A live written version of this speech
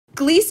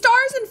Glee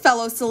stars and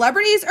fellow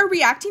celebrities are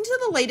reacting to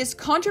the latest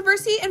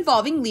controversy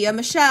involving Lea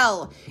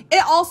Michele.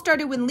 It all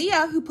started when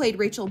Lea, who played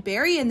Rachel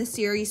Berry in the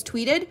series,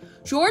 tweeted,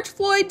 "George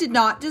Floyd did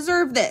not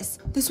deserve this.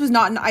 This was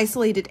not an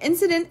isolated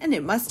incident and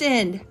it must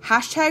end.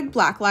 Hashtag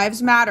Black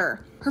Lives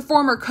Matter." Her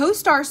former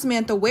co-star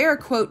Samantha Ware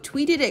quote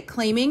tweeted it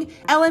claiming,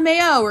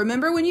 "LMAO,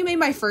 remember when you made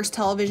my first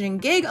television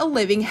gig a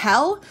living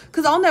hell?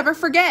 Cause I'll never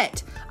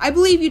forget. I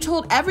believe you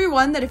told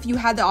everyone that if you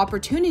had the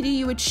opportunity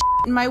you would shit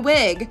in my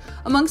wig,"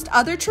 amongst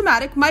other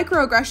traumatic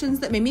microaggressions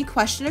that made me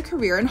question a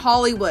career in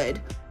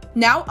Hollywood.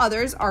 Now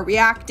others are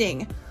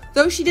reacting.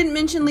 Though she didn't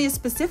mention Lea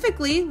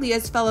specifically,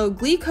 Lea's fellow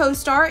Glee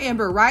co-star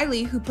Amber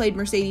Riley, who played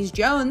Mercedes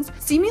Jones,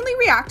 seemingly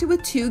reacted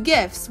with two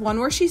gifs, one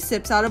where she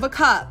sips out of a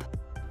cup.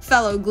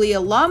 Fellow Glee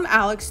alum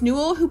Alex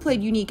Newell, who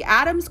played Unique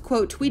Adams,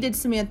 quote tweeted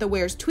Samantha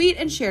Ware's tweet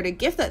and shared a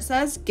gif that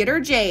says, "Get her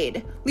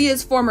Jade."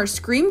 Lea's former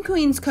Scream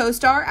Queens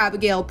co-star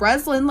Abigail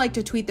Breslin liked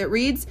a tweet that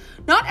reads,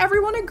 "Not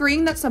everyone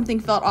agreeing that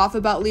something felt off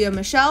about Lea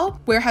Michele.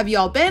 Where have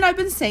y'all been? I've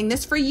been saying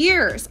this for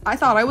years. I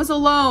thought I was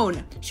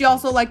alone." She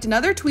also liked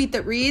another tweet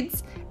that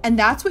reads, "And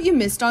that's what you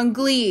missed on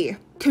Glee."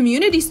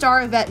 Community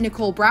star Yvette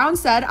Nicole Brown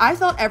said, "I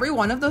felt every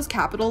one of those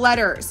capital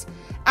letters."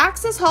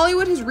 Access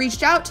Hollywood has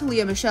reached out to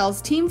Lea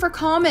Michele's team for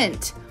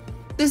comment.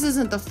 This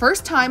isn't the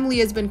first time Lea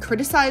has been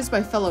criticized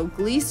by fellow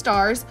Glee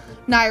stars.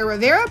 Naya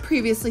Rivera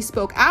previously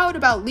spoke out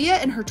about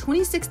Lea in her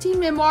 2016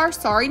 memoir,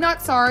 Sorry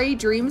Not Sorry,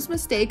 Dreams,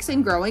 Mistakes,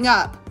 and Growing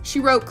Up. She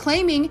wrote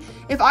claiming,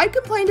 "If I'd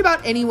complained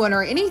about anyone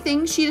or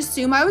anything, she'd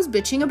assume I was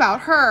bitching about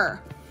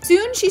her.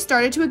 Soon she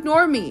started to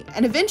ignore me,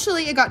 and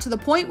eventually it got to the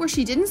point where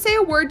she didn't say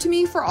a word to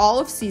me for all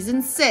of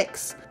season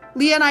 6.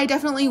 Lea and I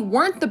definitely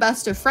weren't the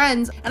best of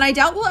friends, and I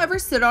doubt we'll ever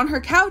sit on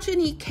her couch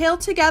and eat kale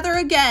together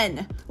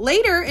again."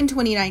 Later, in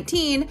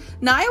 2019,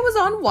 Naya was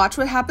on Watch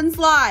What Happens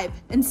Live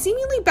and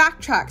seemingly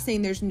backtracked,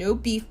 saying there's no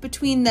beef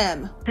between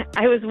them.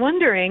 I was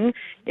wondering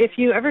if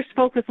you ever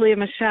spoke with Lea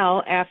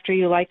Michele after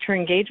you liked her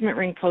engagement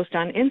ring post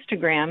on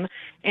Instagram,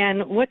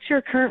 and what's your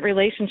current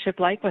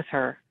relationship like with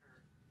her?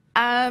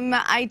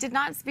 I did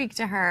not speak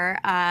to her,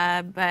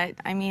 but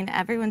I mean,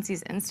 everyone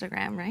sees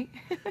Instagram, right?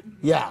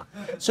 Yeah.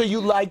 So you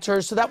liked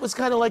her, so that was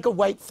kind of like a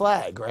white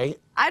flag, right?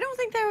 I don't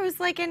think there was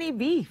like any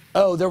beef.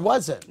 Oh, there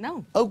wasn't?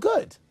 No. Oh,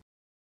 good.